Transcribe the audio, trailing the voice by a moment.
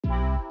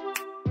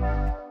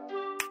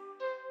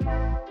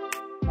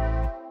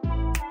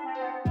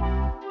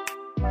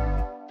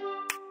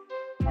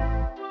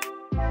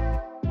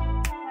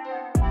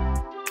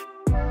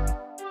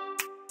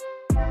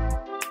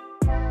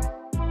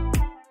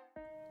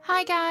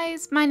Hi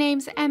guys, my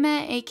name's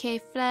Emma aka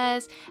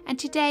Flares, and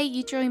today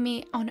you join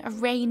me on a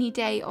rainy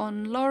day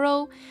on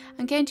Laurel.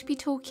 I'm going to be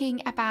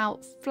talking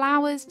about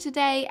flowers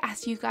today.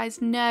 As you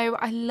guys know,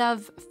 I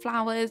love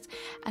flowers.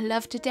 I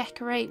love to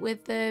decorate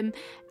with them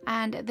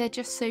and they're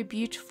just so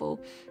beautiful.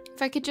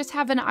 If I could just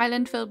have an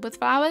island filled with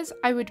flowers,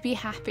 I would be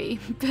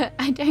happy, but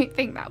I don't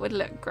think that would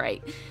look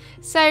great.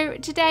 So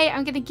today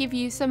I'm going to give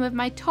you some of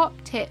my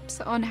top tips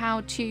on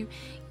how to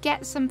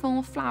get some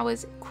more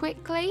flowers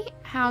quickly,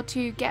 how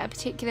to get a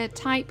particular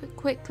type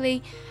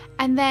quickly,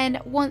 and then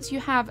once you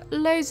have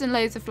loads and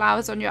loads of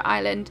flowers on your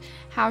island,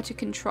 how to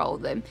control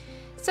them.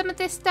 Some of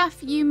this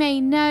stuff you may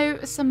know,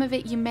 some of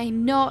it you may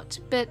not,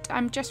 but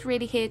I'm just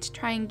really here to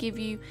try and give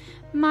you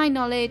my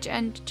knowledge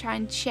and try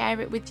and share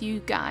it with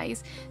you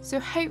guys. So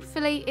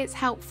hopefully it's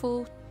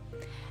helpful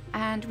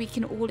and we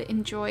can all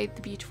enjoy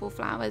the beautiful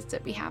flowers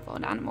that we have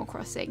on Animal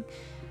Crossing.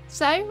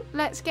 So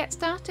let's get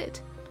started.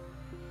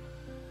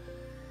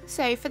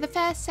 So for the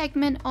first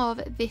segment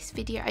of this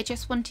video, I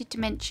just wanted to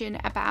mention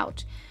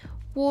about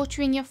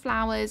watering your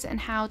flowers and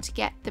how to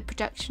get the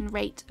production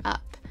rate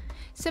up.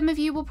 Some of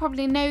you will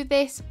probably know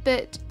this,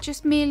 but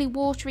just merely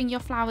watering your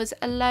flowers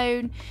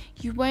alone,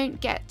 you won't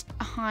get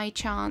a high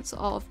chance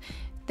of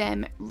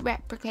them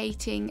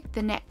replicating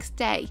the next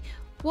day.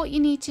 What you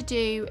need to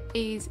do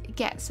is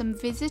get some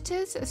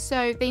visitors,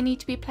 so they need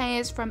to be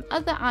players from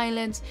other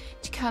islands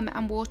to come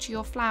and water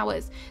your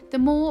flowers. The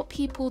more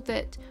people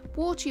that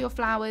water your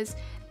flowers,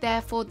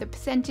 therefore the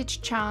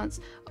percentage chance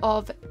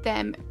of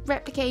them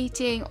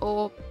replicating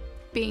or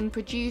being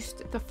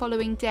produced the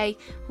following day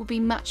will be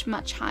much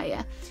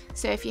higher.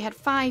 So if you had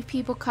 5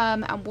 people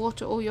come and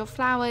water all your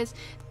flowers,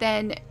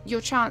 then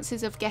your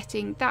chances of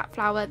getting that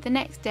flower the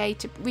next day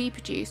to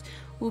reproduce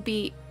will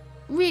be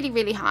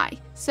really high.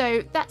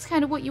 So that's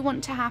kind of what you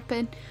want to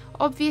happen.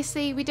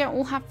 Obviously we don't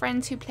all have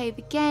friends who play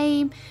the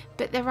game,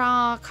 but there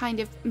are kind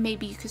of,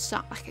 maybe you could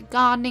start like a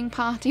gardening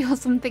party or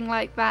something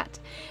like that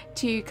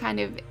to kind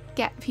of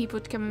get people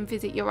to come and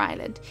visit your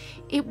island.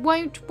 It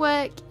won't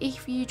work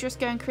if you just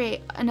go and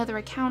create another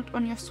account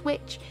on your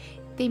Switch.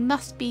 They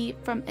must be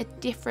from a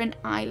different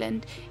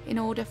island in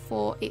order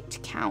for it to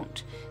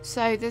count.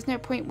 So there's no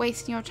point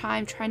wasting your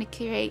time trying to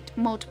create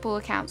multiple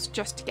accounts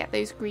just to get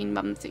those green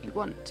mums that you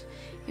want.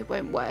 It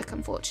won't work,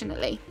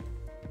 unfortunately.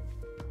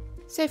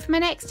 So for my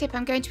next tip,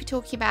 I'm going to be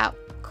talking about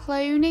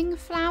cloning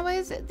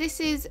flowers. This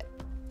is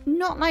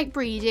not like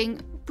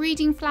breeding.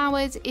 Breeding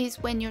flowers is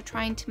when you're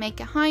trying to make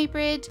a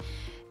hybrid.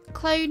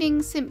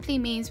 Cloning simply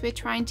means we're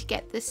trying to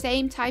get the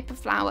same type of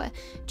flower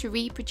to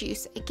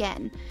reproduce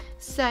again.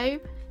 So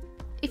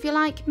if you're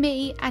like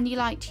me and you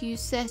like to use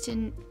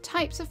certain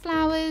types of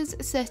flowers,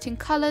 certain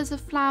colours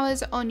of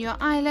flowers on your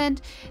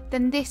island,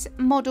 then this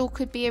model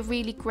could be a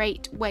really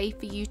great way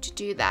for you to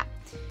do that.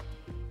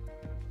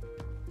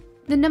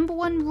 The number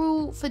one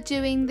rule for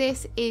doing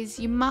this is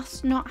you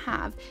must not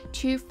have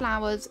 2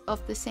 flowers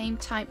of the same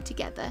type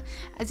together,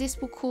 as this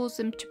will cause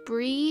them to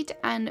breed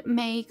and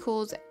may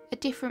cause a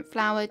different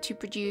flower to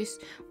produce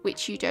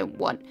which you don't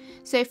want.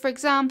 So for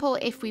example,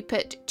 if we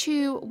put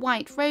 2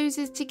 white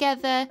roses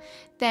together,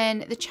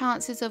 then the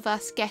chances of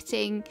us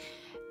getting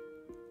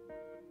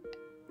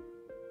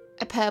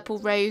a purple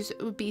rose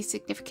would be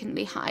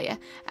significantly higher,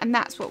 and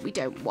that's what we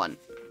don't want.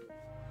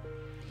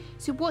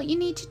 So what you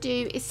need to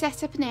do is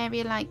set up an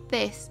area like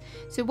this.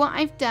 So what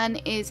I've done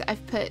is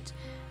I've put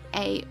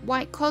a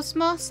white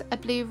cosmos, a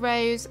blue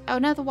rose,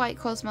 another white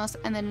cosmos,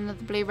 and then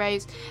another blue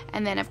rose,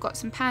 and then I've got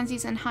some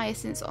pansies and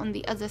hyacinths on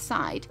the other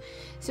side.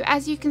 So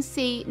as you can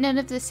see, none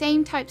of the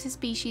same types of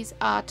species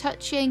are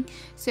touching,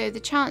 so the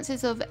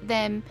chances of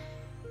them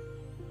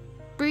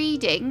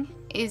breeding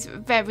is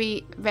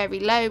very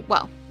low.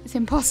 Well, it's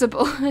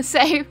impossible.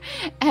 So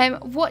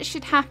what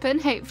should happen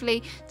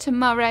hopefully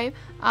tomorrow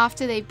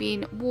after they've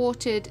been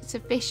watered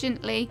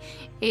sufficiently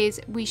is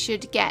we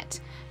should get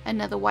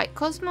another white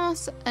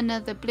cosmos,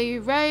 another blue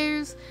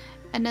rose,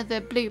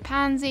 another blue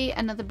pansy,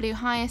 another blue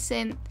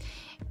hyacinth.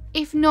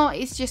 If not,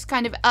 it's just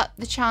kind of up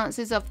the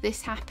chances of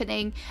this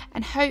happening,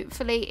 and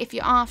hopefully if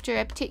you're after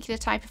a particular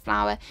type of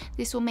flower,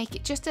 this will make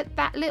it just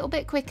that little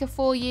bit quicker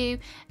for you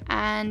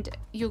and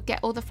you'll get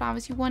all the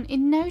flowers you want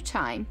in no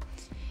time.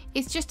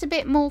 It's just a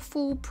bit more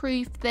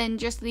foolproof than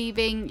just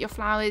leaving your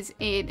flowers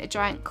in a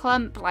giant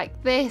clump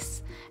like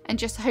this and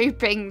just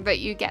hoping that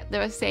you get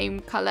the same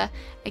colour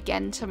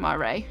again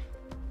tomorrow.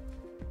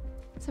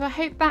 So I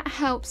hope that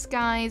helps,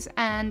 guys,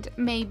 and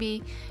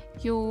maybe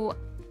you'll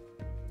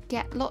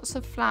get lots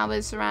of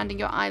flowers surrounding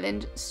your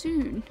island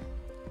soon.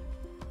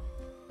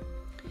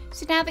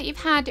 So now that you've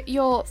had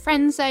your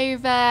friends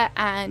over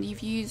and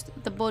you've used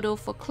the model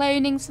for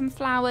cloning some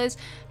flowers,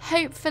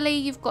 hopefully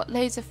you've got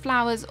loads of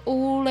flowers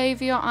all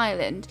over your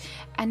island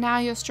and now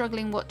you're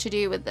struggling what to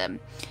do with them.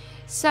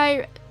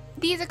 So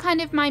these are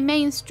kind of my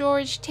main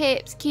storage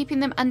tips, keeping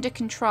them under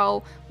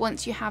control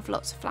once you have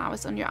lots of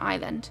flowers on your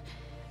island.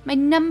 My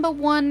number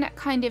one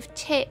kind of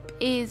tip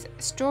is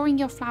storing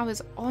your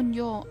flowers on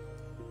your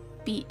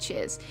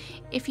beaches.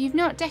 If you've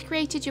not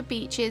decorated your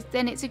beaches,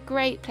 then it's a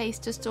great place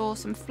to store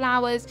some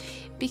flowers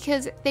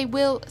because they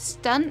will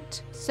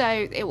stunt,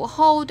 so it will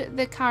hold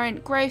the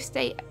current growth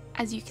state.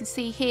 As you can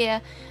see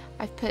here,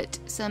 I've put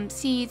some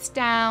seeds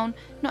down.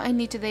 Not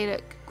only do they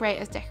look great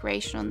as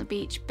decoration on the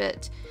beach,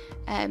 but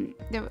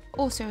they're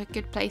also a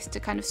good place to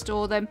kind of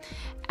store them,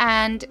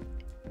 and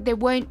they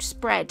won't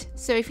spread.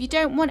 So if you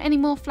don't want any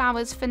more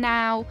flowers for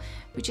now,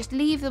 we just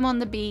leave them on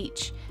the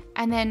beach,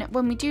 and then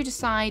when we do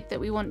decide that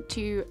we want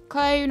to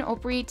clone or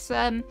breed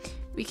some,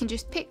 we can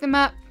just pick them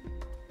up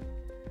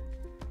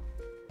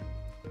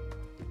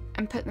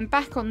and put them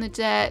back on the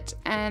dirt,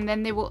 and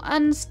then they will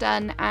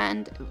unstun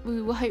and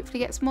we will hopefully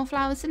get some more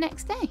flowers the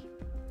next day.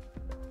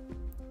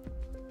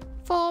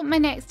 For my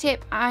next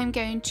tip, I'm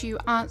going to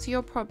answer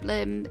your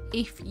problem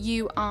if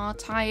you are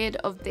tired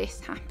of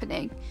this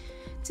happening.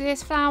 So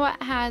this flower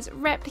has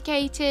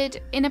replicated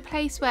in a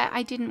place where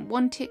I didn't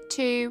want it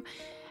to,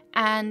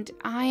 and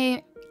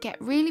I get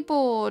really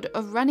bored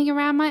of running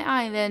around my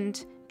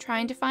island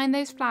trying to find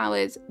those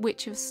flowers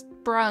which have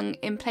sprung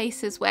in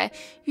places where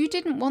you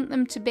didn't want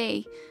them to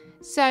be.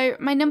 So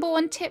my number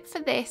one tip for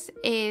this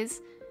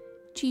is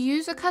to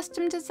use a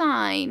custom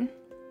design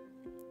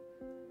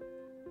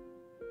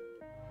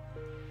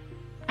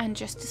and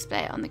just display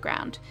it on the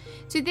ground.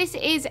 So this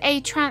is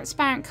a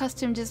transparent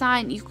custom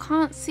design. You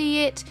can't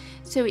see it,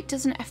 so it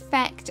doesn't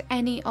affect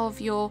any of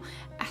your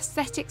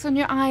aesthetics on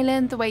your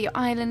island, the way your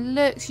island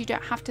looks. You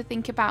don't have to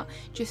think about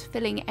just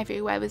filling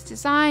everywhere with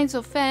designs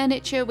or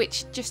furniture,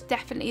 which just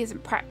definitely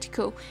isn't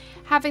practical.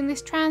 Having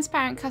this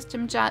transparent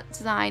custom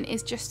design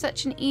is just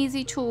such an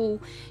easy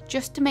tool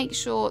just to make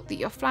sure that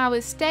your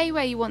flowers stay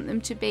where you want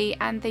them to be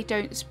and they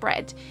don't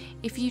spread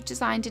if you've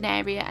designed an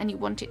area and you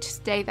want it to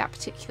stay that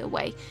particular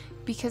way.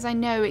 Because I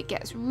know it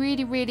gets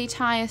really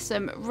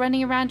tiresome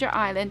running around your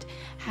island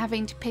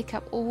having to pick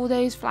up all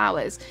those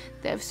flowers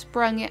that have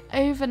sprung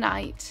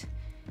overnight.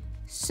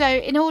 So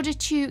in order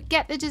to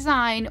get the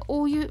design,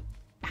 all you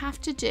have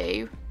to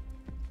do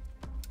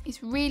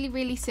is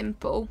really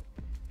simple.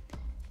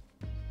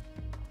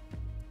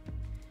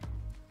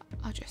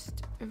 I'll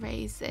just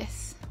erase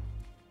this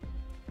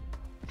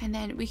and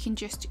then we can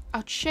just,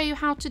 I'll show you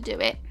how to do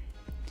it.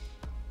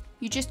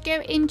 You just go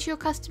into your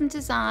custom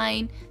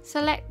design,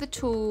 select the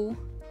tool,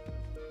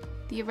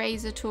 the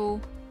eraser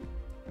tool.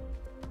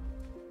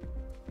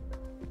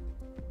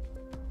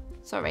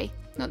 Sorry,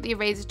 not the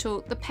eraser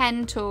tool, the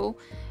pen tool,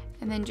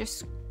 and then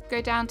just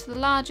go down to the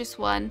largest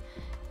one,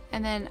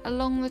 and then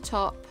along the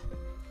top,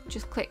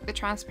 just click the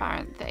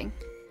transparent thing.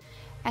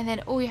 And then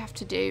all you have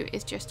to do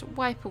is just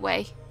wipe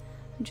away.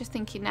 I'm just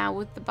thinking now,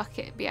 would the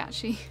bucket be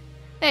actually...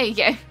 There you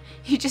go.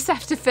 You just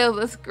have to fill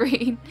the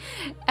screen.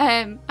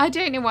 I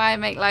don't know why I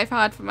make life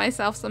hard for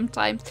myself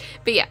sometimes.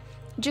 But yeah,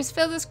 just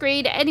fill the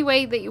screen any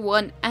way that you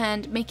want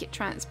and make it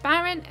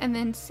transparent and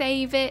then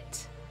save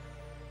it.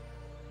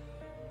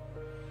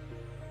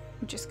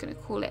 I'm just going to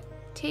call it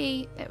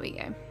T. There we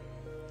go.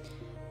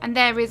 And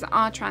there is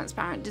our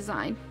transparent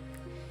design.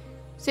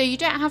 So you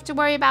don't have to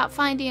worry about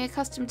finding a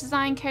custom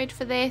design code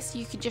for this.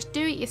 You can just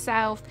do it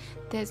yourself.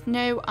 There's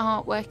no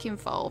artwork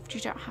involved.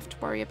 You don't have to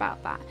worry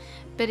about that.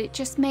 But it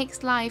just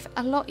makes life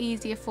a lot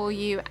easier for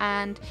you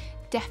and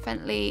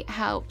definitely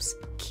helps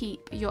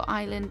keep your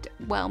island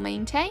well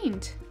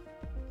maintained.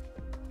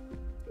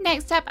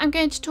 Next up, I'm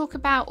going to talk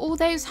about all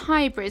those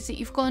hybrids that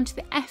you've gone to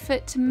the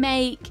effort to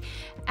make,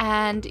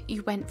 and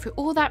you went through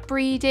all that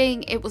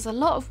breeding. It was a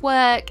lot of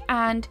work,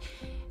 and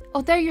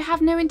although you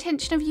have no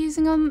intention of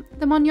using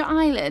them on your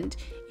island,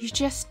 you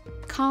just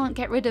can't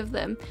get rid of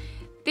them.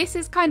 This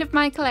is kind of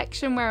my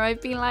collection where I've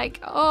been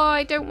like, oh,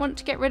 I don't want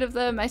to get rid of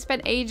them. I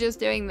spent ages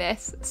doing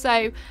this.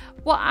 So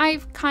what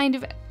I've kind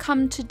of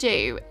come to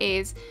do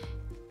is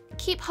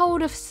keep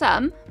hold of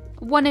some,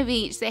 one of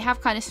each. They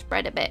have kind of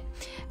spread a bit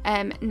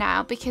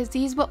now because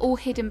these were all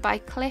hidden by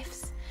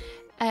cliffs.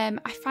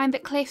 I find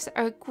that cliffs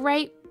are a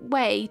great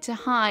way to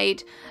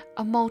hide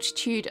a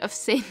multitude of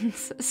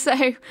sins.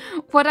 So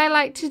what I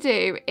like to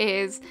do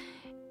is,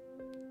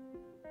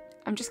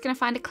 I'm just going to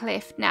find a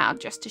cliff now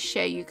just to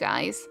show you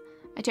guys.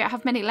 I don't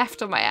have many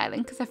left on my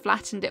island because I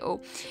flattened it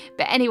all.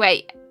 But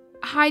anyway,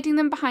 hiding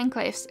them behind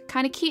cliffs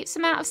kind of keeps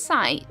them out of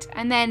sight.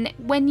 And then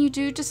when you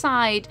do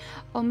decide,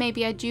 oh,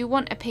 maybe I do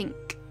want a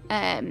pink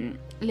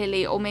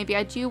lily, or maybe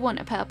I do want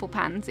a purple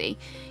pansy,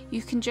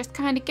 you can just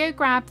kind of go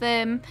grab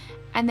them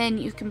and then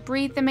you can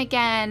breed them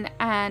again,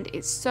 and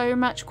it's so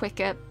much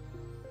quicker.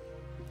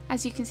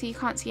 As you can see, you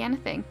can't see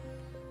anything.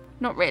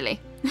 Not really.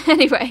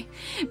 Anyway,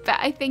 but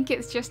I think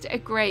it's just a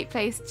great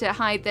place to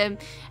hide them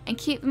and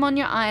keep them on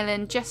your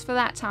island just for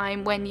that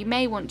time when you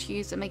may want to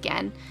use them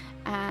again,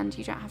 and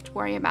you don't have to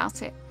worry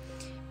about it.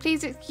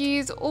 Please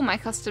excuse all my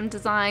custom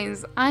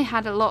designs. I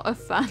had a lot of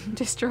fun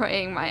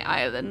destroying my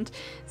island,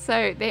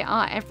 so they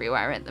are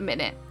everywhere at the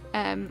minute.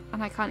 And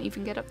I can't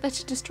even get up there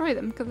to destroy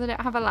them because I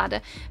don't have a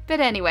ladder. But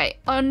anyway,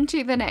 on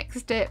to the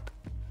next tip.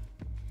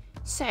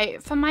 So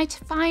for my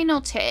final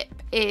tip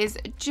is,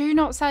 do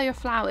not sell your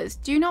flowers.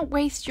 Do not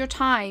waste your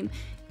time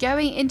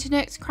going into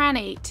Nook's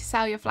Cranny to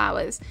sell your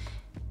flowers.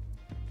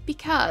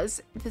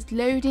 because there's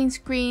loading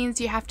screens,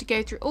 you have to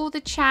go through all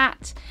the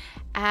chat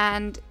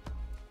and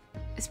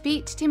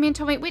speak to Timmy and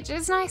Tommy, which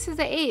as nice as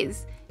it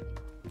is,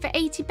 for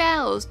 80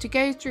 bells to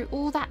go through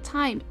all that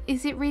time,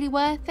 is it really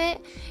worth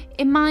it?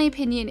 In my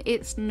opinion,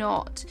 it's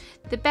not.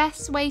 The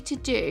best way to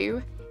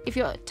do, if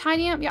you're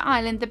tidying up your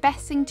island, the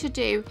best thing to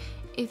do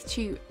is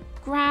to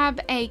grab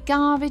a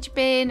garbage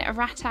bin, a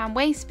rattan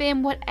waste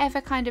bin,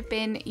 whatever kind of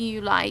bin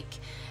you like,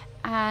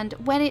 and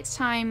when it's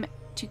time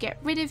to get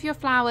rid of your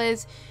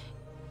flowers,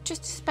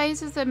 just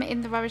dispose of them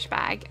in the rubbish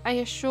bag. I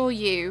assure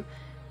you,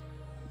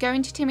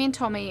 going to Timmy and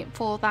Tommy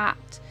for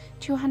that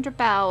 200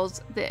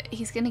 bells that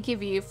he's going to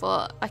give you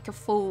for like a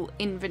full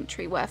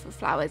inventory worth of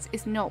flowers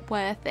is not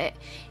worth it.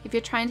 If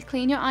you're trying to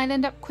clean your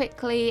island up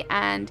quickly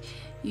and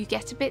you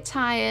get a bit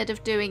tired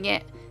of doing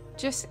it,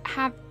 just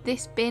have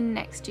this bin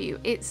next to you.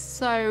 It's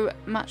so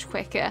much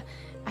quicker,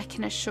 I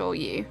can assure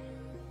you.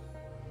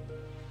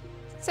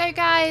 So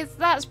guys,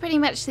 that's pretty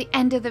much the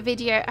end of the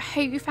video. I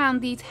hope you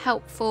found these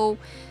helpful.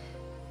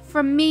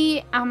 From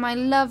me and my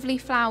lovely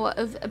flower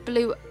of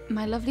blue,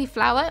 my lovely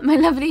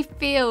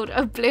field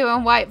of blue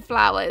and white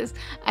flowers,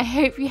 I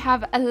hope you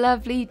have a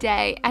lovely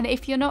day. And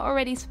if you're not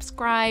already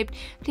subscribed,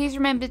 please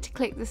remember to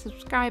click the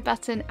subscribe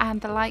button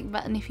and the like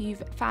button if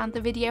you've found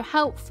the video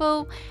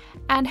helpful.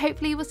 And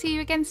hopefully we'll see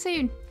you again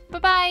soon. Bye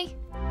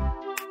bye.